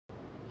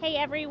Hey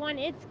everyone,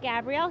 it's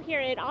Gabrielle here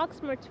at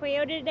Oxmoor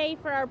Toyota today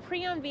for our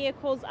pre-owned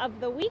vehicles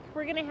of the week.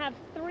 We're going to have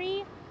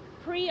 3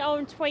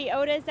 pre-owned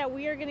Toyotas that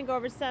we are going to go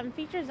over some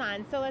features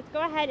on. So let's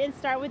go ahead and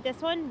start with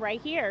this one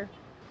right here.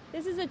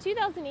 This is a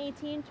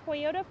 2018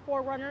 Toyota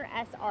 4Runner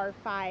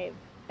SR5.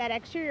 That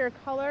exterior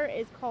color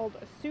is called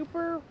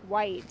Super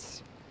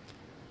White.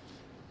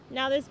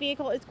 Now this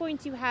vehicle is going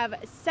to have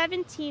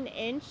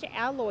 17-inch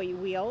alloy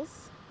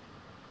wheels.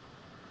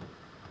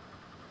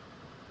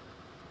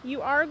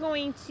 You are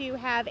going to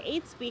have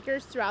 8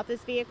 speakers throughout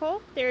this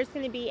vehicle. There's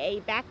going to be a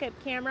backup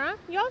camera.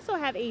 You also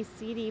have a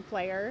CD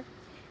player.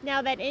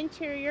 Now that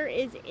interior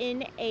is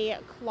in a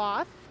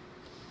cloth.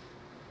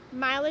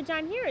 Mileage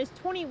on here is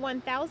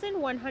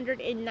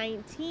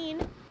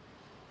 21,119.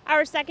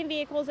 Our second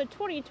vehicle is a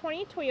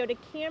 2020 Toyota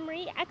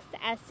Camry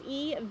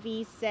XSE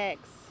V6.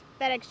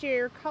 That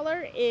exterior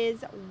color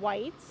is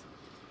white.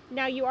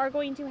 Now you are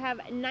going to have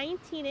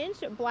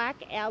 19-inch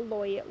black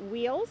alloy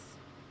wheels.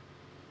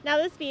 Now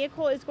this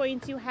vehicle is going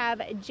to have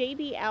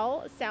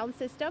JBL sound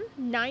system,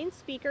 9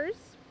 speakers.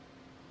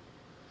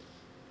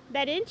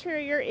 That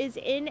interior is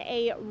in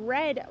a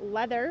red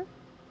leather.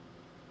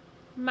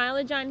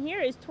 Mileage on here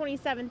is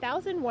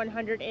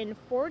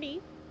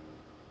 27,140.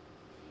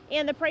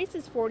 And the price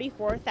is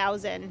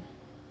 $44,000.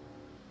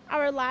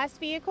 Our last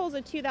vehicle is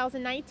a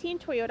 2019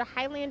 Toyota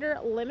Highlander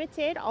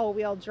Limited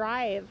all-wheel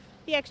drive.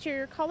 The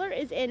exterior color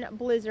is in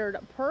Blizzard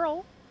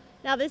Pearl.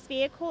 Now this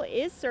vehicle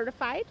is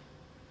certified.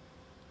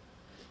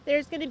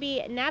 There's going to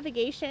be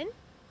navigation.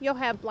 You'll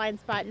have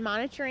blind spot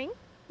monitoring.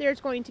 There's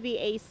going to be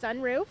a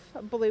sunroof,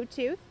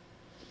 Bluetooth.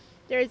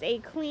 There's a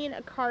clean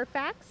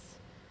Carfax.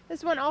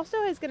 This one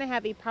also is going to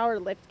have a power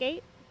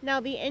liftgate. Now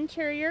the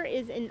interior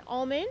is in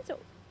almond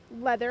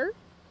leather.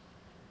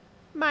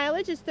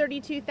 Mileage is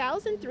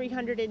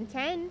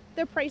 32,310.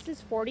 The price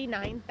is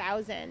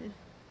 $49,000.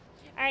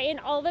 All right, and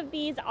all of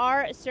these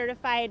are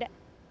certified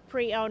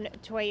pre-owned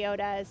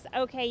Toyotas.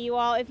 Okay, you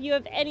all, if you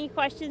have any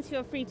questions,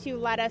 feel free to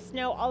let us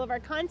know. All of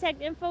our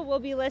contact info will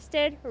be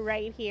listed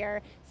right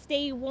here.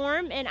 Stay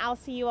warm, and I'll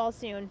see you all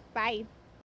soon. Bye.